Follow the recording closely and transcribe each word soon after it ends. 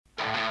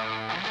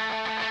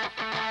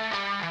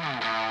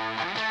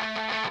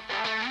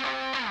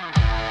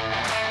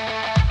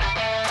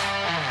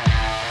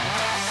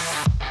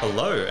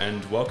Hello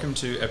and welcome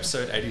to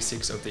episode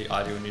 86 of the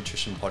Ideal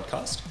Nutrition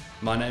Podcast.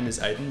 My name is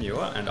Aidan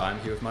Muir and I'm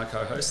here with my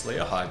co-host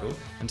Leah Heigl,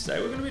 and today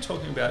we're going to be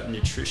talking about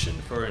nutrition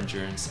for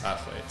endurance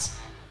athletes.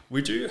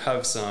 We do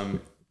have some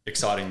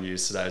exciting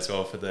news today as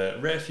well for the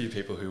rare few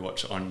people who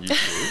watch on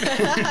YouTube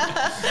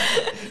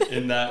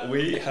in that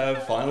we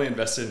have finally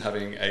invested in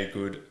having a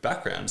good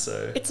background.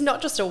 So it's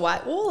not just a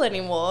white wall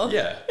anymore.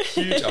 Yeah,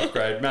 huge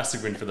upgrade,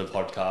 massive win for the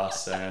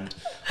podcast, and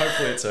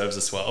hopefully it serves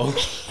us well.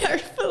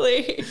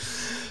 Hopefully.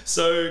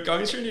 So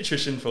going through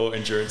nutrition for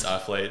endurance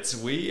athletes,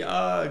 we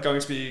are going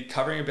to be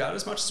covering about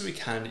as much as we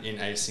can in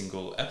a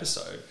single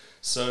episode.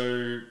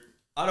 So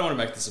I don't want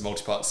to make this a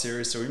multi-part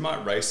series, so we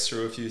might race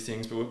through a few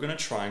things, but we're going to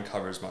try and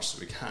cover as much as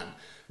we can.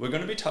 We're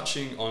going to be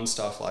touching on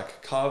stuff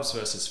like carbs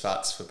versus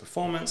fats for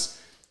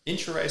performance,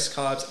 intra-race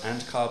carbs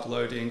and carb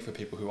loading for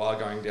people who are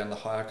going down the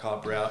higher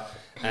carb route,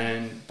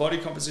 and body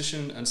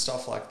composition and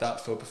stuff like that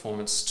for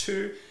performance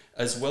too,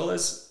 as well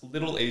as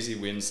little easy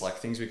wins like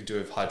things we could do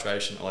with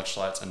hydration,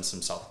 electrolytes, and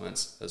some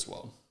supplements as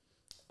well.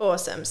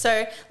 Awesome.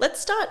 So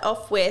let's start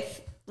off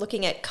with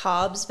looking at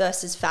carbs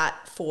versus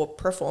fat for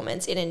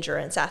performance in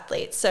endurance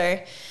athletes. So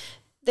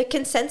the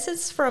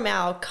consensus from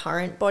our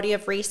current body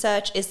of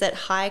research is that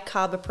high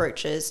carb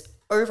approaches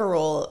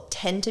overall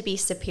tend to be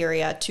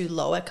superior to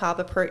lower carb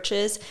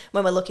approaches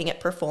when we're looking at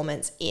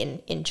performance in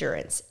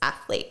endurance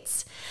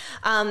athletes.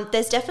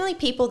 There's definitely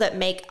people that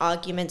make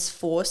arguments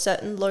for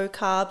certain low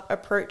carb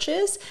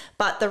approaches,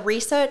 but the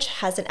research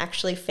hasn't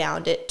actually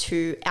found it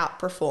to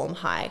outperform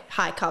high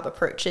carb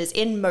approaches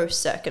in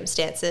most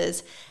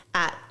circumstances,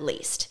 at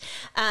least.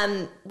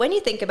 When you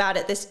think about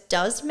it, this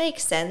does make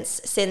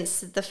sense since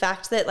the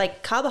fact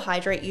that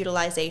carbohydrate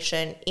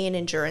utilization in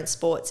endurance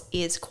sports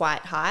is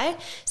quite high.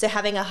 So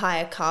having a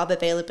higher carb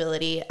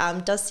availability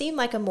does seem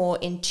like a more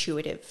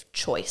intuitive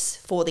choice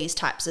for these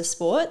types of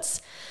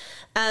sports.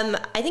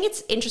 I think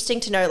it's interesting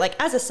to know,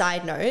 as a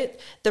side note,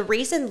 the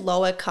reason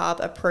lower carb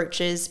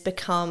approaches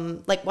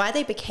why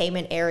they became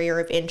an area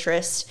of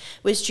interest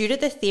was due to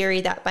the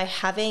theory that by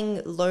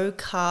having low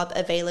carb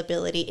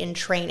availability in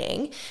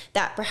training,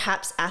 that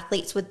perhaps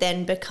athletes would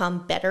then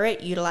become better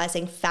at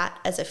utilizing fat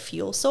as a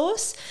fuel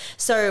source.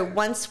 So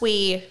once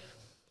we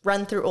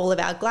run through all of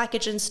our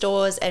glycogen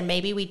stores and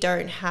maybe we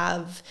don't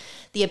have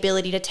the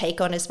ability to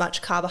take on as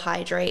much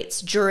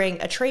carbohydrates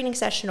during a training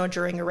session or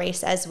during a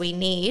race as we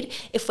need,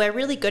 if we're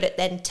really good at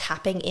then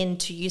tapping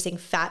into using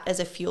fat as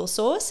a fuel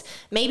source,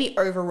 maybe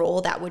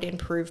overall that would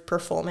improve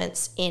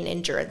performance in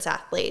endurance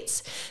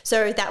athletes.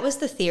 So that was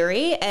the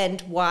theory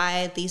and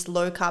why these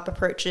low carb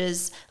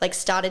approaches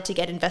started to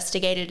get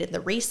investigated in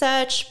the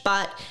research,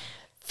 but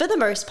for the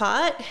most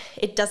part,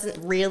 it doesn't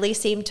really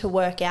seem to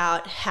work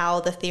out how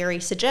the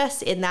theory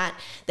suggests, in that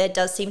there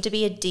does seem to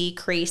be a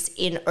decrease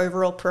in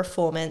overall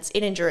performance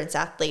in endurance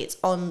athletes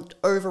on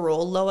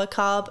overall lower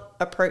carb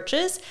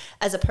approaches,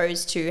 as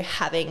opposed to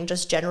having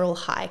just general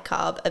high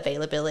carb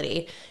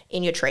availability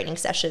in your training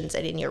sessions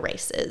and in your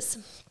races.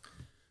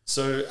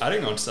 So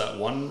adding on to that,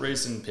 one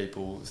reason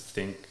people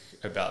think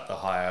about the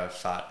higher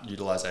fat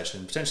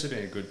utilization potentially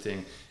being a good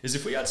thing is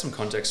if we add some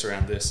context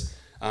around this.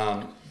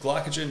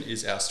 Glycogen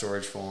is our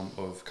storage form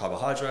of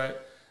carbohydrate,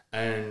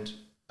 and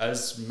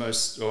as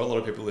a lot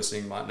of people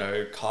listening might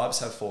know, carbs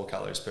have 4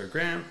 calories per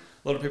gram.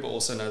 A lot of people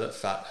also know that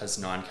fat has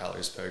 9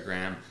 calories per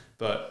gram,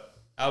 but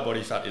our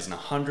body fat isn't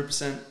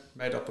 100%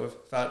 made up of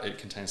fat. It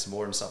contains some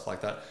water and stuff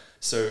like that.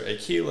 So a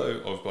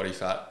kilo of body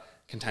fat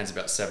contains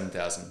about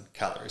 7,000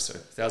 calories. So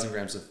 1,000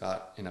 grams of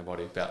fat in our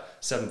body, about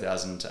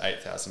 7,000 to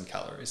 8,000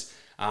 calories.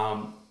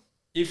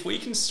 If we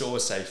can store,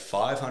 say,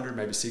 500,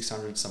 maybe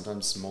 600,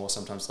 sometimes more,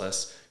 sometimes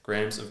less,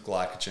 grams of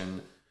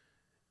glycogen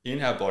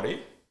in our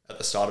body at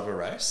the start of a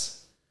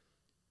race,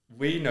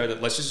 we know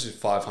that, let's just do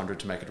 500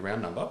 to make it a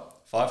round number.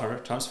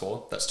 500 times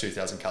 4, that's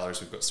 2,000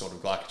 calories we've got stored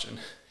of glycogen.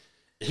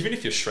 Even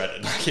if you're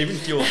shredded, even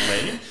if you're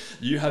lean,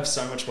 you have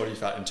so much body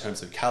fat in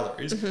terms of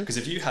calories, because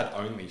if you had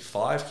only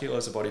 5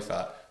 kilos of body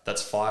fat,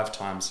 that's 5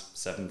 times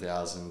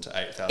 7,000 to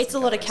 8,000. It's a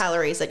lot of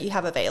calories that you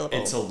have available.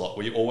 It's a lot.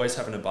 We always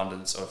have an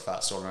abundance of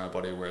fat stored in our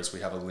body, whereas we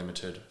have a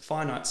limited,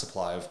 finite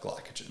supply of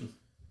glycogen.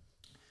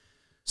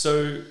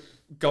 So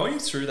going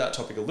through that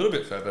topic a little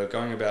bit further,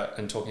 going about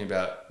and talking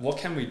about what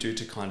can we do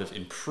to kind of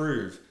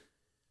improve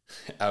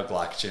our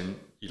glycogen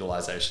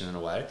utilization in a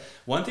way.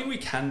 One thing we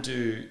can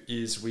do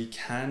is we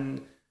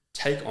can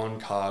take on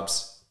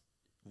carbs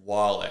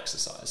while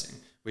exercising.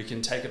 We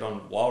can take it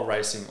on while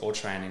racing or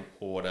training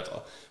or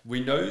whatever. We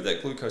know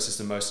that glucose is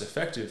the most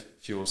effective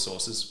fuel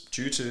sources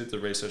due to the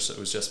research that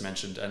was just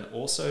mentioned, and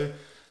also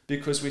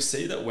because we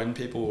see that when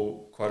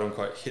people quote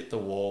unquote hit the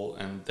wall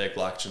and their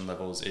glycogen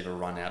levels either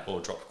run out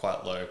or drop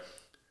quite low,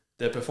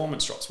 their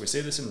performance drops. We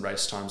see this in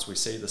race times. We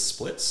see the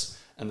splits,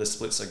 and the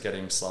splits are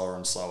getting slower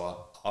and slower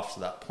after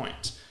that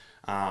point.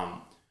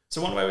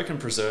 So one way we can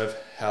preserve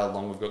how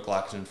long we've got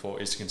glycogen for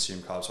is to consume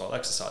carbs while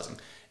exercising.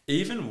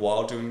 even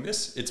while doing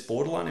this, it's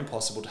borderline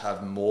impossible to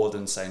have more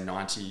than, say,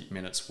 90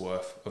 minutes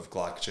worth of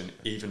glycogen,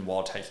 even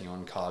while taking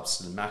on carbs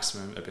to the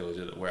maximum ability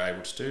that we're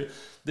able to do.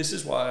 This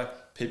is why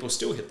people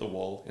still hit the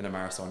wall in a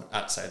marathon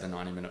at, say, the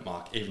 90-minute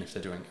mark, even if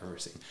they're doing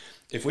everything.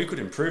 If we could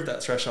improve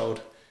that threshold,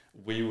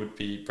 we would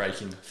be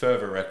breaking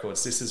further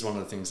records. This is one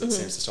of the things that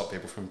seems to stop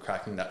people from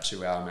cracking that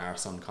 2-hour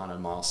marathon kind of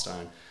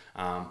milestone.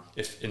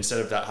 If instead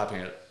of that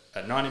happening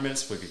at 90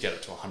 minutes, we could get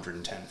it to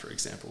 110, for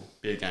example,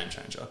 be a game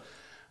changer.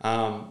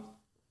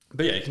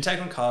 But yeah, you can take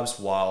on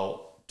carbs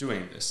while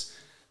doing this.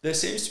 There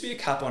seems to be a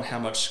cap on how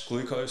much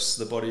glucose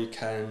the body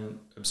can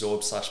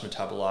absorb /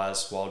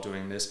 metabolize while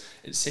doing this.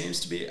 It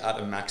seems to be at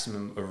a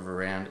maximum of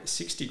around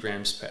 60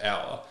 grams per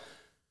hour.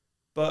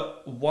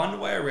 But one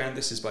way around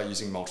this is by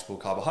using multiple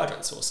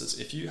carbohydrate sources.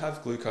 If you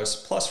have glucose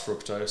plus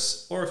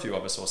fructose or a few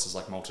other sources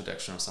like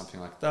maltodextrin or something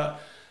like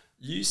that,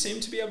 you seem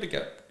to be able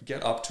to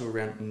get up to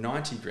around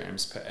 90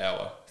 grams per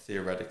hour,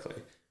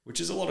 theoretically, which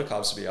is a lot of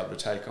carbs to be able to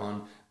take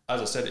on. As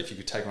I said, if you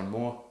could take on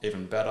more,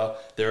 even better.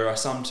 There are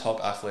some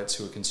top athletes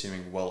who are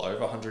consuming well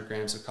over 100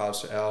 grams of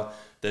carbs per hour.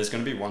 There's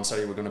going to be one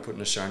study we're going to put in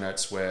the show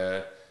notes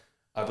where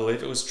I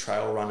believe it was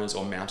trail runners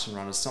or mountain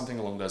runners, something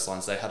along those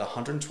lines. They had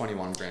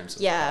 121 grams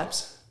of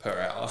carbs per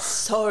hour.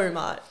 So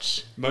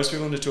much. Most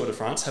people in the Tour de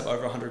France have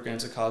over 100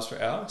 grams of carbs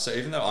per hour. So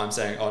even though I'm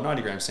saying,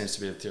 90 grams seems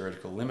to be a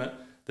theoretical limit,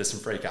 there's some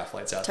freak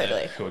athletes out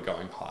there who are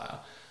going higher.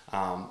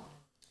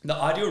 The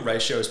ideal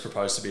ratio is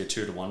proposed to be a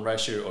 2-to-1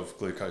 ratio of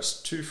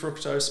glucose to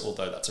fructose,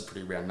 although that's a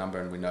pretty round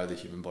number and we know the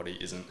human body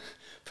isn't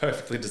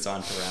perfectly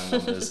designed for round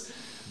numbers.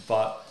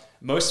 But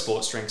most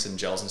sports drinks and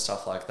gels and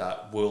stuff like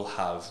that will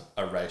have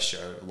a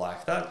ratio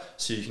like that.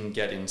 So you can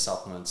get in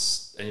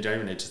supplements and you don't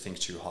even need to think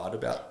too hard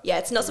about. Yeah,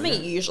 it's not something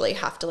you usually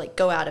have to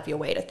go out of your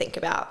way to think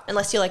about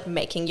unless you're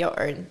making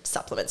your own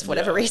supplements for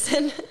whatever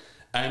reason.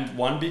 And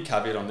one big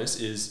caveat on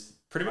this is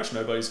pretty much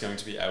nobody's going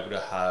to be able to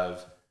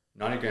have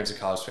 90 grams of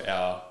carbs per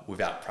hour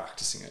without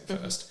practicing it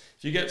first.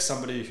 If you get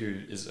somebody who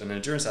is an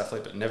endurance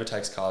athlete but never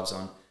takes carbs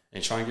on and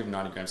you try and give them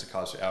 90 grams of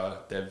carbs per hour,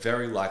 they're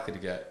very likely to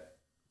get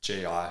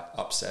GI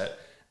upset.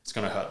 It's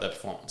going to hurt their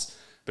performance.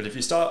 But if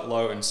you start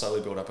low and slowly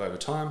build up over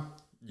time,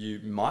 you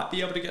might be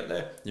able to get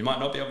there. You might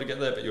not be able to get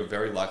there, but you're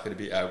very likely to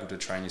be able to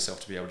train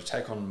yourself to be able to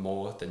take on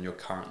more than you're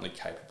currently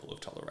capable of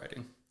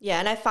tolerating. Yeah,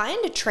 and I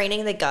find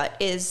training the gut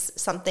is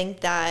something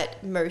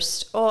that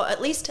most, or at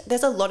least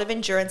there's a lot of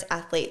endurance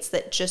athletes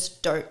that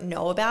just don't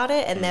know about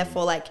it. And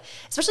therefore,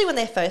 especially when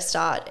they first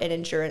start an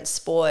endurance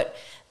sport,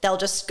 they'll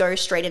just go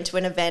straight into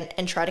an event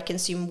and try to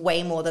consume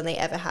way more than they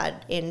ever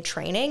had in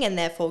training and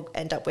therefore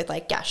end up with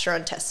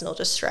gastrointestinal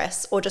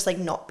distress or just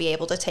not be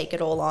able to take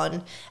it all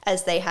on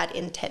as they had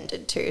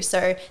intended to. So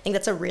I think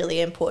that's a really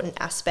important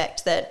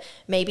aspect that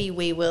maybe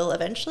we will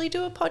eventually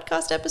do a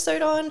podcast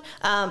episode on,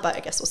 but I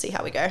guess we'll see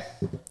how we go.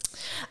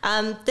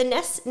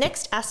 The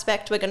next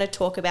aspect we're going to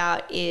talk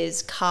about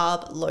is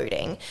carb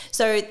loading.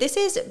 So this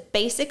is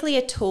basically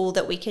a tool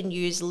that we can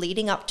use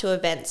leading up to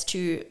events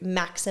to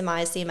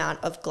maximize the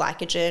amount of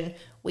glycogen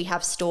we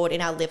have stored in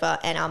our liver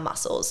and our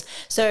muscles.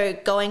 So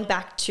going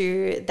back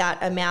to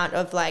that amount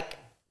of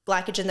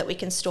glycogen that we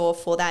can store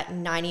for that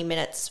 90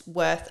 minutes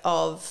worth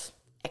of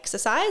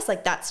exercise,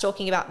 that's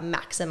talking about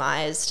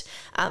maximized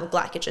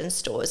glycogen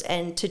stores.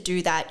 And to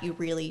do that, you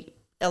really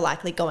are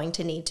likely going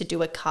to need to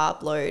do a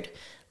carb load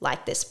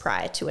like this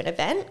prior to an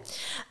event.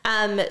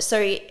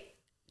 So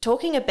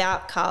talking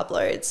about carb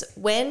loads,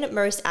 when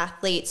most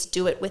athletes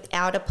do it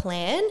without a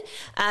plan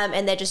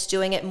and they're just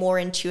doing it more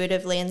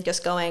intuitively and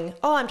just going,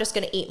 I'm just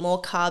going to eat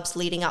more carbs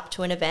leading up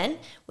to an event,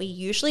 we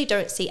usually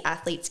don't see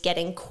athletes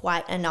getting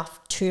quite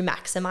enough to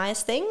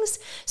maximize things.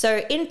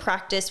 So in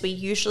practice, we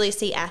usually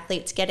see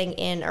athletes getting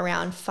in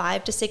around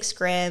 5 to 6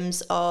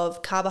 grams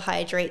of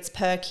carbohydrates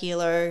per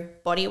kilo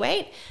body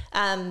weight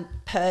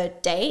per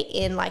day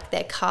in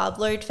their carb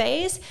load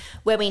phase,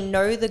 where we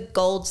know the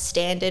gold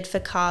standard for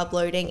carb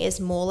loading is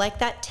more like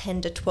that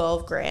 10 to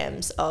 12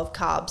 grams of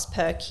carbs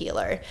per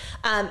kilo.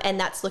 And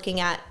that's looking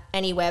at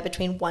anywhere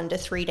between 1 to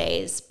 3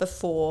 days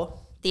before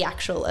the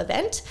actual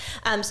event.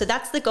 So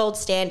that's the gold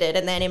standard.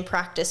 And then in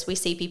practice, we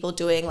see people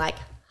doing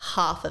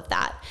half of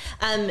that.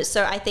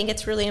 So I think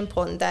it's really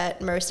important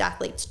that most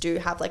athletes do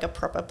have a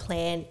proper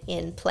plan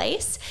in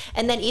place.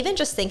 And then even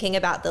just thinking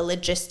about the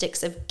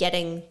logistics of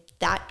getting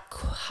that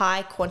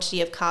high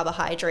quantity of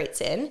carbohydrates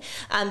in,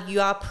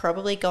 you are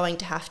probably going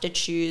to have to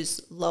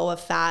choose lower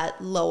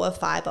fat, lower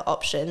fiber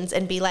options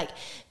and be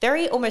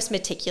very almost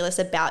meticulous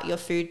about your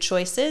food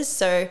choices.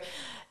 So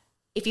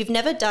if you've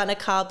never done a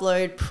carb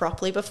load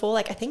properly before,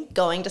 I think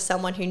going to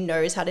someone who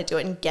knows how to do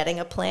it and getting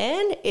a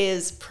plan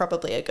is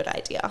probably a good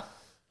idea.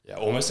 Yeah,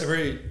 almost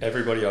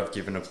everybody I've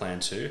given a plan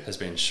to has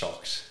been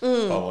shocked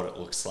by what it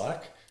looks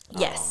like.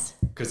 Yes.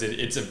 Because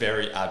it's a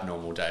very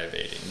abnormal day of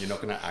eating. You're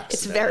not going to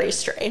accidentally.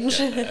 It's very strange.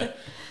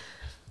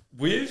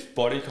 With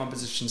body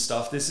composition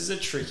stuff, this is a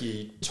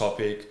tricky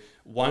topic.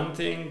 One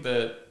thing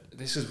that,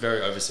 this is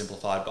very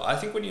oversimplified, but I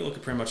think when you look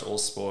at pretty much all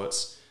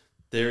sports,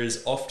 there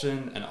is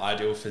often an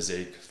ideal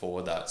physique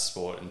for that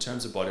sport in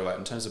terms of body weight,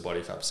 in terms of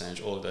body fat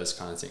percentage, all of those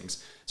kind of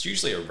things. It's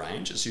usually a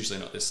range. It's usually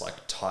not this like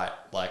tight,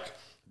 like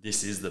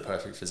this is the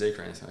perfect physique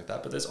or anything like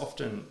that, but there's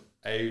often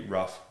a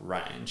rough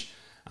range.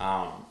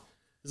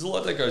 There's a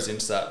lot that goes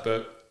into that,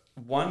 but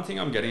one thing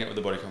I'm getting at with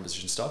the body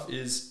composition stuff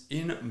is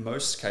in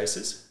most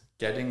cases,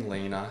 getting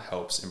leaner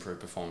helps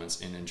improve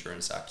performance in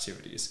endurance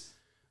activities.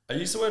 I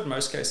use the word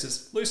most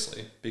cases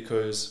loosely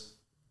because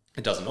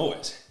it doesn't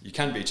always. You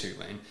can be too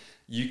lean.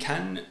 You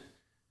can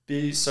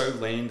be so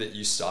lean that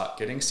you start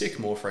getting sick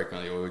more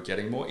frequently or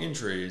getting more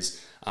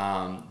injuries.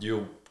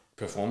 Your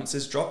performance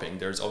is dropping.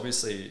 There's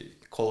obviously,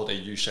 call it a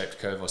U-shaped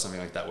curve or something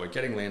like that, where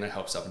getting leaner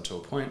helps up until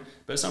a point,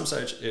 but at some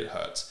stage it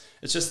hurts.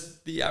 It's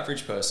just the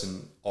average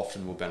person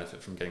often will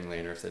benefit from getting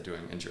leaner if they're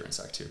doing endurance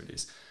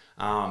activities.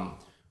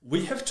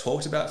 We have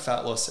talked about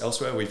fat loss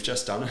elsewhere. We've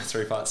just done a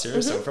 3-part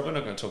series, so we're probably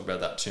not going to talk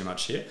about that too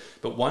much here.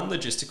 But one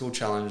logistical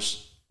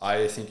challenge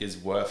I think is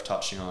worth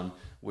touching on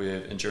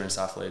with endurance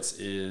athletes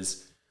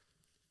is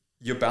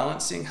you're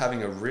balancing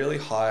having a really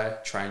high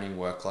training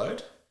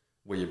workload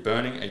where you're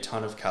burning a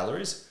ton of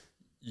calories.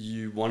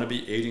 You want to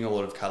be eating a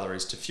lot of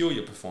calories to fuel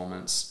your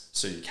performance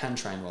so you can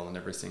train well and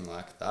everything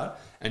like that.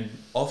 And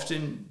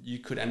often you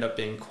could end up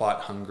being quite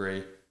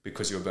hungry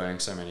because you're burning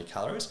so many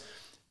calories.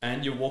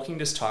 And you're walking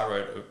this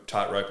tightrope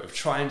of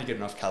trying to get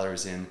enough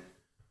calories in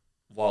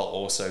while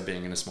also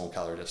being in a small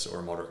calorie deficit or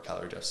a moderate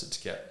calorie deficit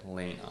to get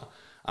leaner.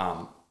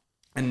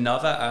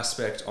 Another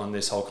aspect on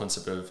this whole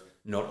concept of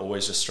not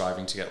always just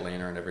striving to get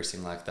leaner and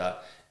everything like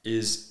that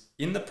is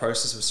in the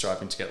process of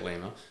striving to get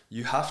leaner,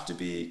 you have to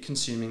be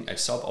consuming a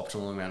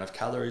suboptimal amount of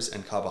calories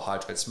and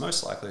carbohydrates,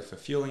 most likely for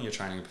fueling your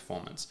training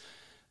performance.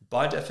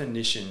 By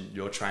definition,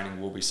 your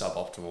training will be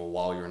suboptimal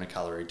while you're in a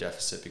calorie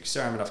deficit because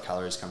there aren't enough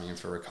calories coming in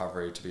for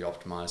recovery to be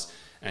optimized,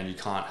 and you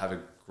can't have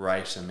a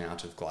great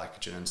amount of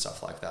glycogen and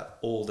stuff like that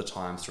all the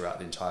time throughout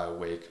the entire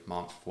week,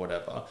 month,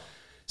 whatever.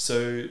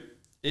 So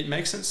it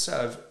makes sense to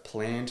have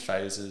planned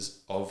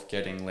phases of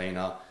getting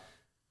leaner,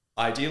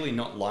 ideally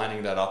not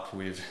lining that up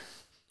with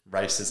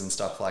races and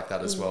stuff like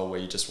that as well, where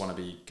you just want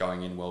to be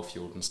going in well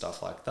fueled and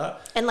stuff like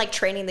that. And like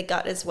training the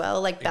gut as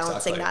well, like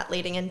balancing that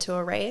leading into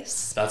a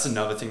race. That's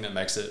another thing that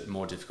makes it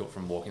more difficult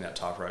from walking that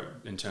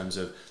tightrope in terms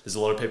of there's a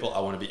lot of people I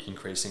want to be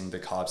increasing the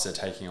carbs they're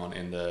taking on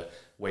in the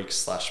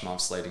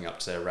weeks/months leading up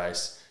to their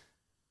race.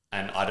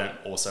 And I don't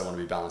also want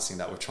to be balancing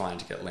that with trying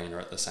to get leaner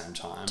at the same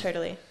time.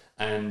 Totally.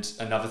 And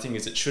another thing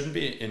is it shouldn't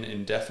be an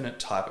indefinite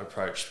type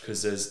approach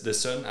because there's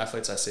certain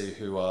athletes I see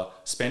who are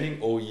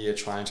spending all year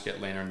trying to get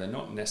leaner and they're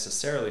not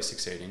necessarily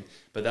succeeding,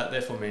 but that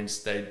therefore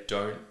means they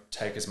don't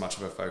take as much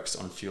of a focus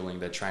on fueling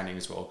their training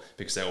as well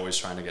because they're always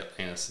trying to get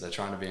leaner. So they're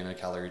trying to be in a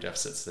calorie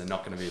deficit, so they're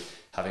not going to be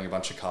having a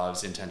bunch of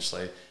carbs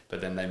intentionally,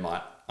 but then they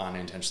might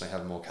unintentionally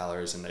have more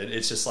calories. And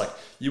it's just like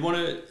you want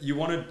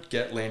to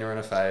get leaner in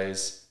a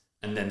phase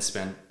and then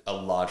spend a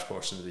large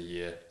portion of the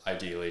year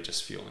ideally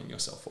just fueling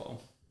yourself well.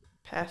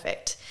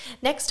 Perfect.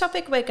 Next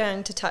topic we're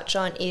going to touch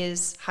on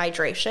is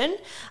hydration.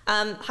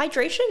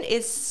 Hydration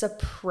is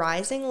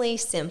surprisingly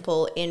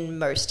simple in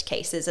most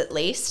cases, at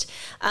least.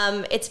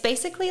 It's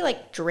basically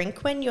like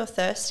drink when you're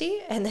thirsty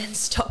and then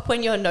stop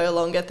when you're no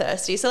longer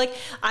thirsty. So like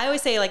I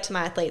always say like to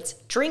my athletes,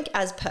 drink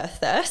as per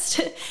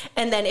thirst.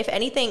 And then if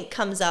anything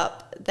comes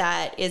up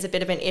that is a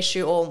bit of an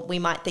issue or we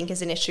might think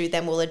is an issue,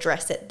 then we'll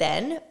address it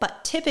then.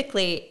 But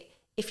typically,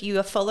 if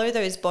you follow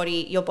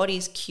your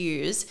body's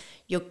cues,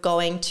 you're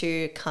going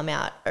to come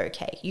out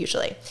okay,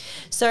 usually.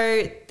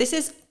 So this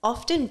is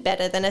often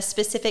better than a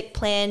specific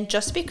plan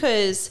just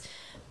because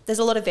there's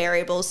a lot of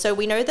variables. So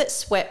we know that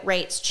sweat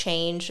rates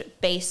change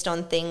based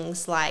on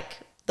things like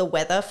the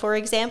weather, for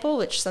example,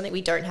 which is something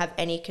we don't have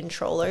any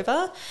control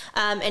over.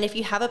 And if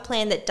you have a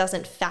plan that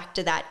doesn't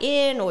factor that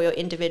in, or your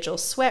individual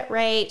sweat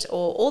rate,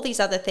 or all these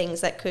other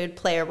things that could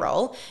play a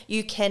role,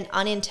 you can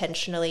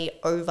unintentionally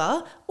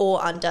over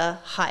or under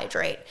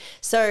hydrate.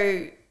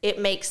 So it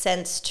makes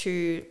sense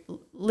to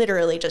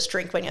literally just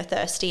drink when you're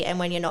thirsty, and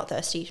when you're not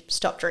thirsty,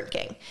 stop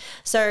drinking.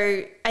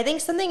 So I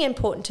think something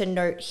important to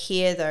note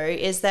here, though,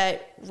 is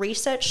that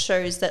research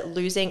shows that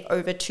losing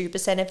over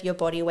 2% of your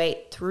body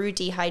weight through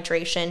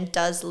dehydration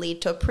does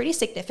lead to a pretty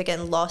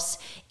significant loss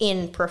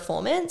in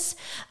performance.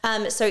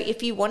 So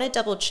if you want to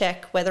double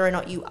check whether or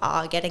not you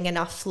are getting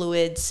enough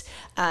fluids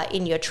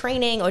in your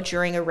training or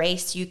during a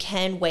race, you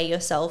can weigh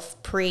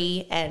yourself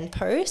pre and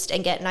post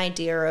and get an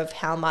idea of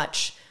how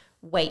much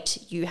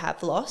weight you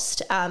have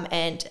lost,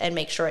 and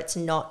make sure it's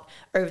not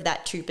over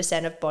that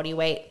 2% of body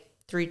weight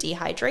through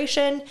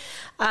dehydration.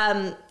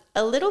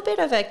 A little bit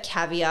of a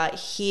caveat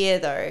here,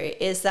 though,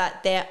 is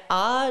that there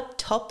are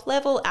top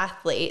level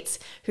athletes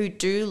who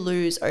do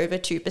lose over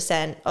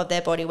 2% of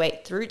their body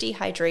weight through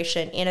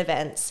dehydration in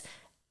events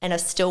and are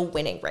still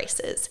winning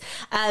races.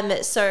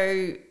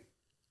 So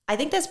I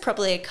think there's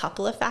probably a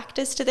couple of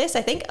factors to this.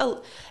 I think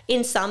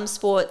in some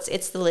sports,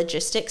 it's the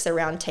logistics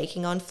around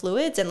taking on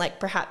fluids, and like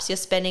perhaps you're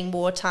spending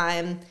more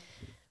time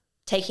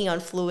taking on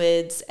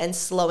fluids and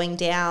slowing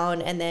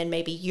down and then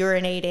maybe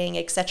urinating,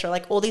 etc.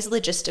 Like all these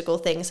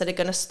logistical things that are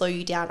going to slow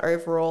you down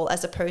overall,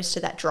 as opposed to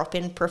that drop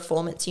in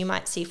performance you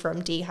might see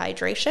from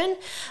dehydration.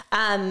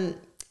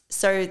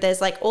 So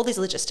there's like all these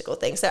logistical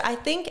things. So I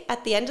think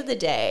at the end of the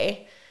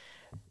day,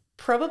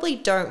 probably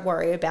don't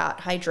worry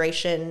about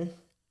hydration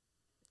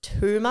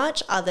too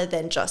much, other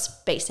than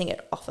just basing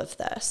it off of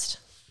thirst.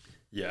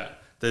 Yeah,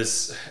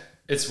 it's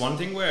one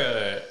thing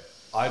where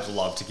I'd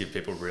love to give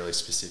people really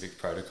specific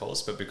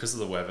protocols, but because of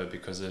the weather,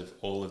 because of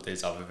all of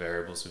these other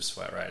variables with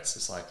sweat rates,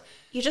 it's like...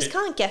 You just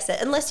can't guess it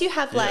unless you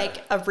have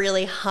like a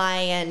really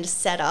high-end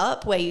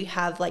setup where you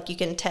have like, you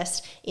can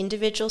test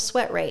individual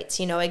sweat rates,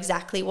 you know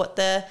exactly what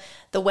the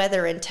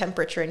weather and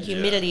temperature and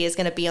humidity is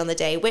going to be on the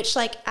day, which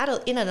like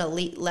in an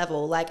elite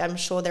level, like I'm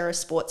sure there are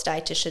sports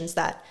dietitians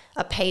that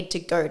are paid to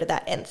go to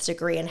that nth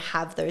degree and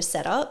have those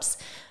setups.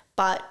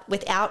 But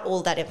without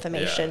all that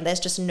information, there's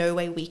just no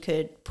way we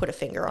could put a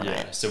finger on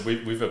it. So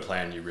with a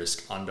plan, you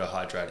risk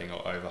underhydrating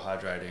or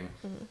overhydrating.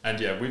 And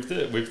with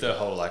the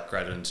whole like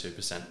greater than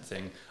 2%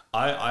 thing,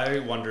 I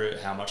wonder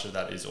how much of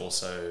that is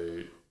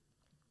also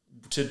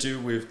to do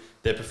with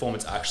their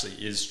performance actually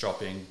is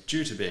dropping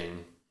due to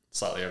being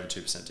slightly over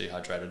 2%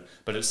 dehydrated,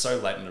 but it's so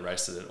late in the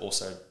race that it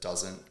also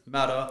doesn't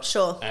matter.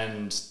 Sure.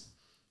 And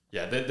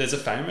there's a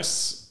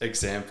famous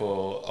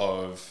example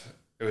of,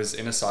 it was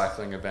in a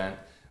cycling event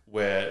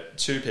where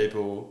two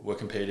people were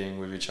competing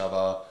with each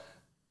other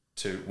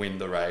to win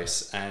the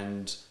race,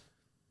 and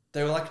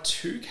they were like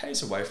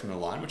 2Ks away from the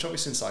line, which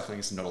obviously in cycling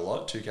is not a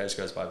lot. 2Ks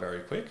goes by very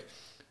quick.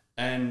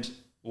 And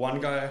one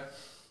guy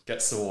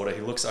gets the water,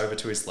 he looks over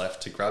to his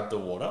left to grab the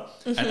water,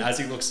 and as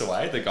he looks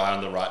away, the guy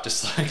on the right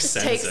just like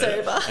sends takes it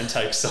over and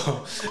takes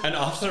off. And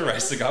after the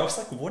race, the guy was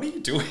like, what are you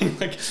doing?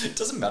 Like, it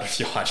doesn't matter if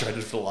you're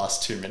hydrated for the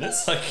last 2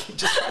 minutes, like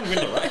just try and win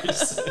the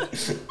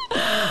race.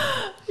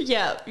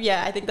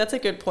 Yeah, I think that's a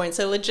good point.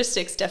 So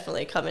logistics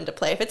definitely come into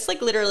play. If it's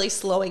like literally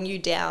slowing you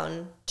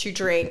down to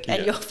drink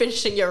and you're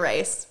finishing your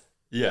race,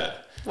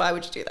 why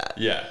would you do that?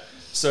 Yeah.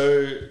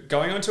 So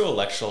going on to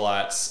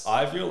electrolytes,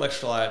 I view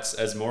electrolytes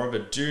as more of a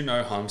do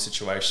no harm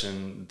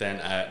situation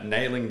than a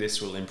nailing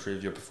this will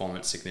improve your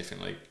performance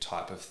significantly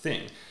type of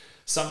thing.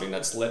 Something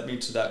that's led me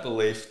to that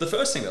belief, the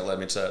first thing that led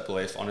me to that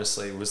belief,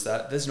 honestly, was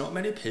that there's not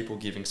many people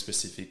giving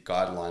specific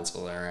guidelines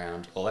all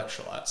around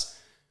electrolytes.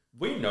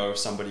 We know if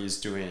somebody is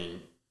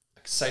doing,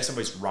 say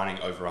somebody's running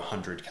over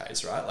 100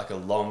 Ks, right? Like a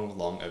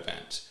long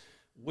event.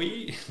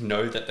 We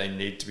know that they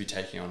need to be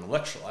taking on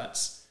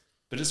electrolytes,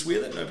 but it's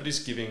weird that nobody's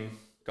giving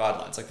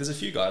guidelines. Like there's a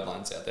few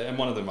guidelines out there, and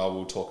one of them I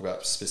will talk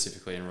about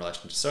specifically in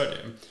relation to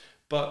sodium,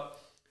 but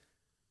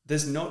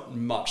there's not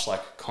much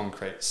like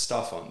concrete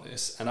stuff on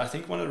this. And I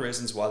think one of the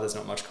reasons why there's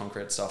not much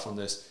concrete stuff on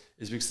this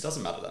is because it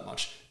doesn't matter that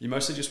much. You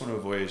mostly just want to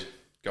avoid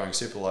going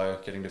super low,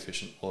 getting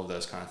deficient, all of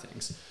those kind of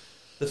things.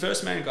 The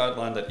first main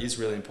guideline that is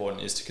really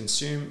important is to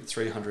consume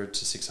 300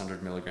 to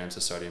 600 milligrams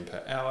of sodium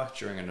per hour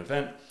during an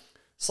event.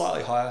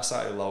 Slightly higher,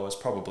 slightly lower is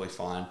probably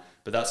fine,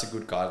 but that's a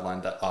good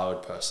guideline that I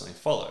would personally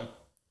follow.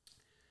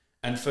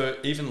 And for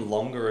even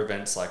longer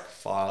events, like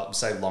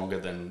say longer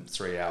than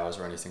 3 hours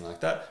or anything like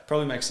that,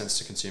 probably makes sense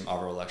to consume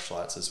other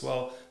electrolytes as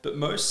well. But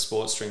most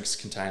sports drinks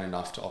contain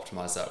enough to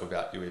optimize that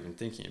without you even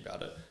thinking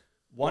about it.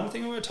 One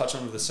thing I want to touch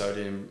on with the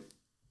sodium,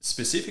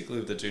 specifically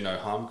with the do no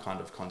harm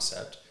kind of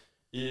concept,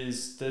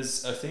 is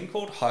there's a thing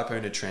called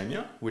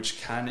hyponatremia,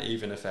 which can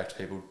even affect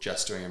people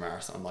just doing a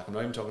marathon. Like I'm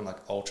not even talking like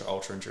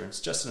ultra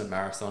endurance, just in a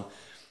marathon.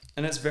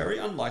 And it's very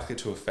unlikely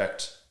to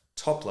affect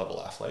top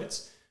level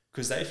athletes,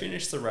 because they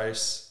finish the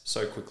race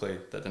so quickly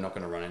that they're not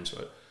going to run into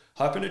it.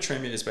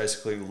 Hyponatremia is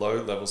basically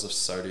low levels of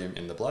sodium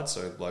in the blood,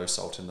 so low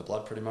salt in the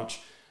blood pretty much.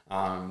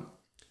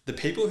 The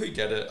people who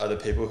get it are the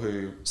people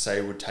who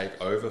say would take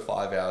over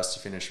 5 hours to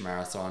finish a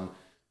marathon.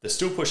 They're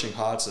still pushing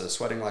hard, so they're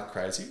sweating like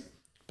crazy,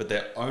 but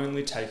they're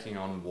only taking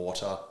on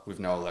water with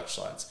no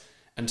electrolytes.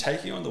 And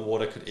taking on the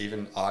water could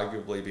even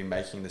arguably be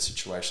making the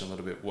situation a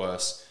little bit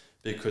worse,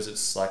 because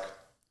it's like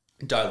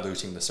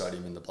diluting the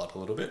sodium in the blood a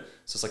little bit.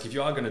 So it's like if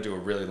you are going to do a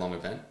really long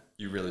event,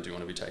 you really do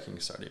want to be taking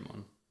sodium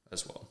on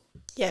as well.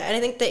 Yeah, and I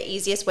think the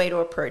easiest way to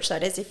approach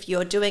that is if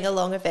you're doing a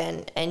long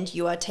event and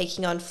you are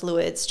taking on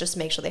fluids, just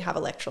make sure they have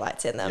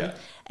electrolytes in them. Yeah.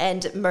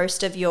 And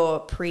most of your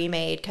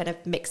pre-made kind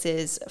of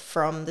mixes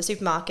from the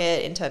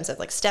supermarket in terms of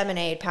like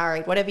Staminade,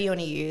 Powerade, whatever you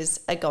want to use,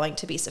 are going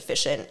to be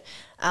sufficient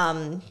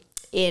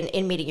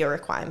in meeting your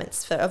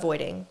requirements for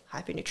avoiding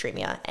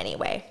hyponatremia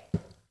anyway.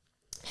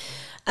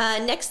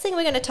 Next thing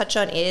we're going to touch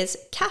on is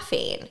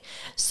caffeine.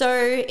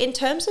 So in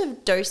terms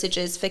of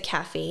dosages for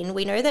caffeine,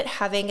 we know that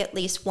having at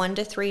least 1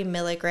 to 3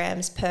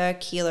 milligrams per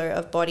kilo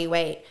of body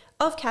weight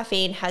of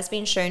caffeine has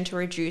been shown to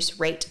reduce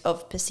rate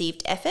of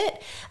perceived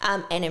effort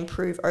and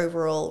improve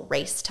overall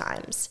race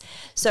times.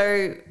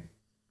 So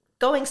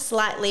going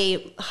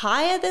slightly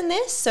higher than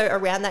this, so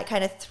around that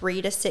kind of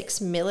 3 to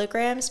 6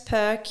 milligrams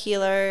per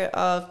kilo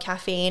of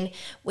caffeine,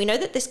 we know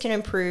that this can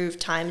improve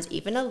times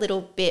even a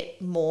little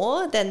bit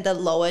more than the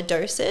lower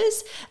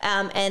doses.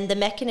 And the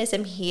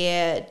mechanism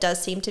here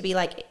does seem to be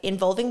like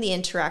involving the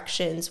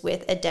interactions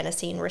with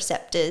adenosine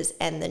receptors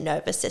and the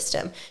nervous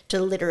system to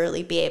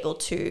literally be able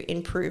to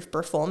improve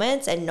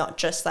performance and not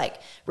just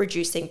like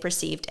reducing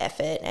perceived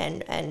effort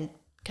and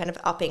kind of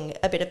upping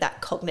a bit of that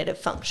cognitive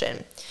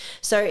function.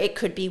 So it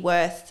could be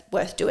worth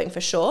doing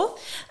for sure.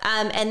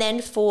 And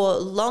then for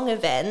long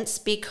events,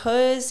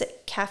 because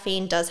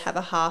caffeine does have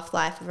a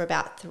half-life of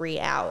about 3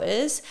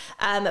 hours,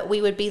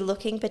 we would be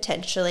looking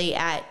potentially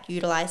at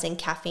utilizing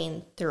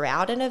caffeine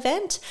throughout an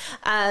event.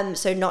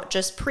 So not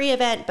just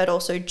pre-event, but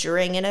also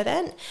during an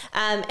event.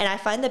 And I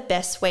find the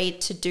best way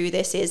to do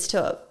this is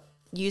to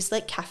use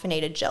like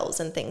caffeinated gels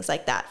and things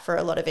like that for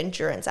a lot of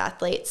endurance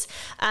athletes.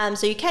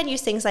 So you can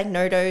use things like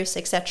NoDoz,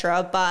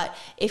 etc. But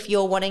if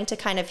you're wanting to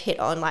kind of hit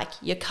on like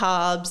your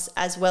carbs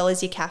as well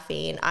as your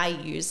caffeine, I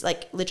use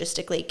like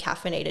logistically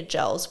caffeinated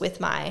gels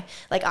with my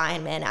like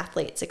Ironman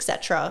athletes,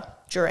 etc.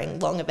 during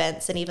long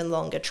events and even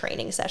longer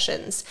training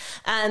sessions.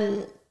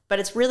 But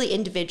it's really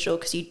individual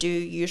because you do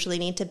usually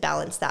need to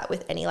balance that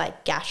with any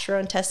like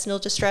gastrointestinal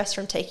distress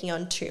from taking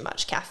on too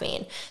much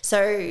caffeine. So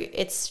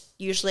it's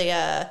usually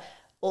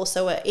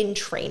also a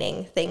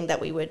in-training thing that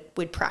we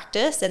would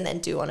practice and then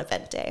do on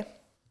event day.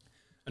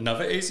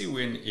 Another easy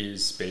win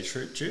is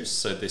beetroot juice.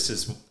 So this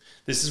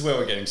is where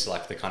we're getting to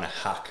like the kind of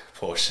hack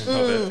portion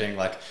of it, being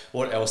like,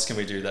 what else can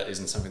we do that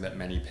isn't something that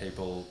many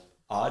people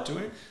are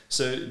doing?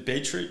 So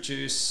beetroot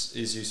juice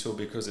is useful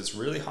because it's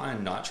really high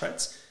in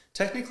nitrates.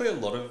 Technically, a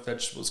lot of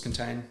vegetables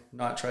contain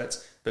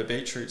nitrates, but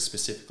beetroot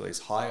specifically is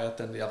higher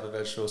than the other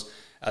vegetables.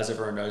 As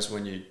everyone knows,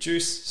 when you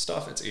juice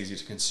stuff, it's easy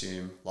to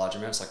consume large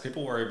amounts. Like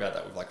people worry about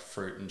that with like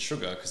fruit and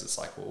sugar because it's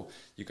like, well,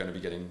 you're going to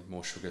be getting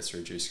more sugar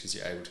through juice because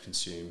you're able to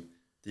consume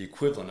the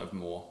equivalent of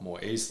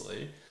more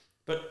easily.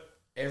 But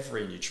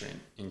every nutrient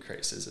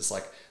increases. It's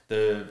like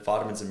the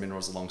vitamins and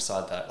minerals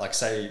alongside that. Like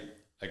say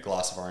a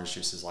glass of orange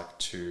juice is like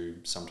 2,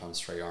 sometimes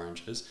 3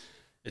 oranges.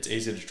 It's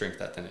easier to drink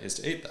that than it is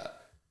to eat that.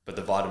 But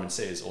the vitamin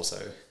C is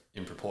also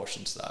in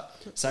proportion to that.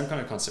 Same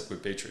kind of concept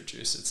with beetroot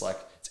juice. It's like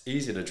it's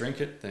easier to drink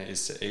it than it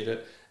is to eat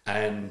it.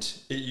 And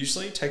it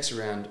usually takes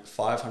around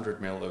 500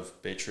 ml of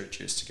beetroot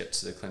juice to get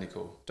to the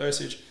clinical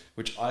dosage,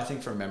 which I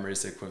think from memory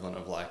is the equivalent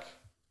of like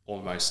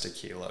almost a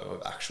kilo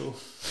of actual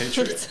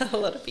beetroot. It's a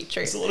lot of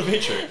beetroot. It's a lot of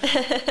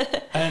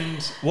beetroot.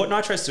 And what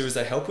nitrates do is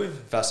they help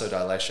with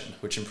vasodilation,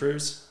 which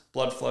improves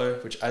blood flow,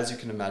 which as you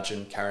can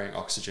imagine, carrying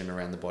oxygen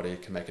around the body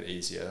can make it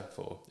easier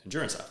for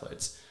endurance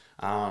athletes.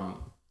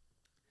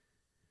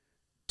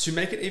 To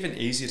make it even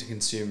easier to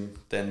consume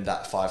than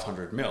that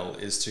 500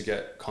 ml is to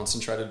get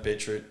concentrated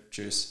beetroot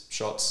juice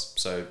shots.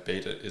 So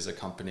Beat It is a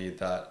company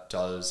that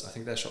does, I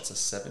think their shots are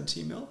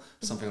 70 ml,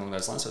 something along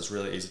those lines. So it's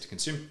really easy to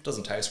consume.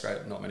 Doesn't taste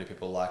great. Not many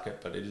people like it,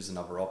 but it is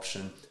another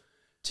option.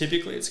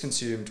 Typically it's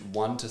consumed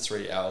 1 to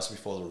 3 hours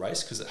before the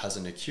race because it has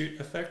an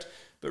acute effect.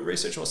 But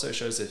research also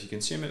shows that if you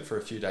consume it for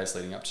a few days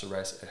leading up to the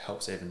race, it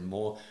helps even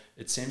more.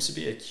 It seems to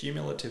be a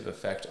cumulative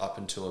effect up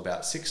until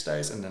about 6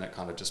 days, and then it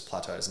kind of just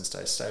plateaus and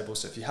stays stable.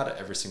 So if you had it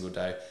every single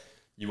day,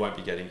 you won't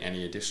be getting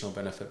any additional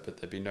benefit, but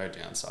there'd be no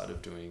downside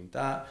of doing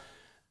that.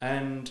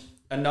 And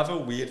another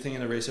weird thing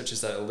in the research is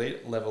that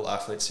elite level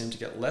athletes seem to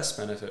get less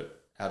benefit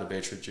out of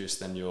beetroot juice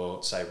than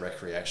your, say,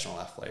 recreational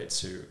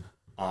athletes who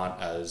aren't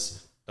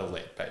as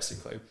elite,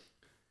 basically.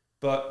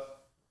 But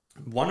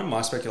one of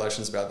my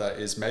speculations about that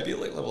is maybe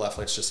elite level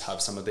athletes just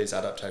have some of these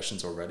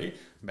adaptations already.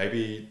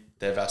 Maybe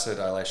their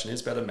vasodilation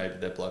is better, maybe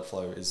their blood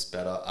flow is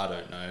better, I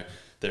don't know.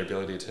 Their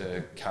ability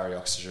to carry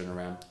oxygen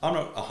around. I'm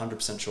not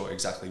 100% sure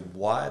exactly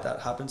why that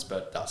happens,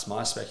 but that's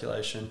my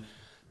speculation.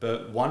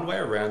 But one way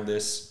around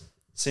this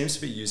seems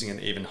to be using an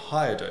even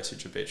higher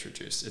dosage of beetroot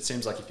juice. It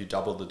seems like if you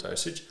double the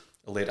dosage,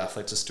 elite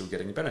athletes are still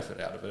getting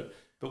benefit out of it.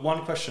 But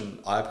one question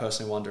I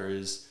personally wonder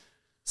is,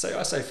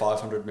 say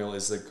 500 ml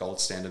is the gold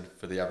standard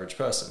for the average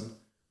person.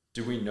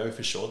 Do we know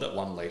for sure that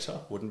 1 litre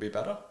wouldn't be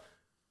better?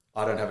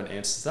 I don't have an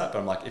answer to that, but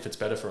I'm like, if it's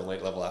better for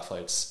elite level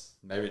athletes,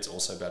 maybe it's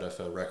also better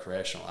for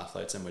recreational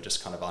athletes and we're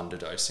just kind of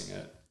underdosing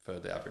it for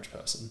the average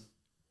person.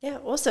 Yeah,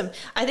 awesome.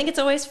 I think it's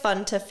always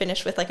fun to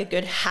finish with like a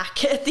good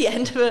hack at the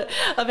end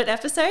of an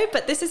episode,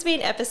 but this has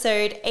been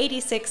episode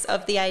 86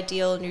 of the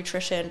Ideal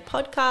Nutrition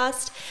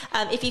podcast.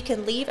 If you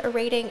can leave a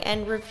rating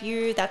and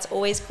review, that's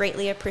always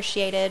greatly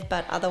appreciated,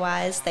 but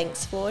otherwise,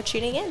 thanks for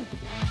tuning in.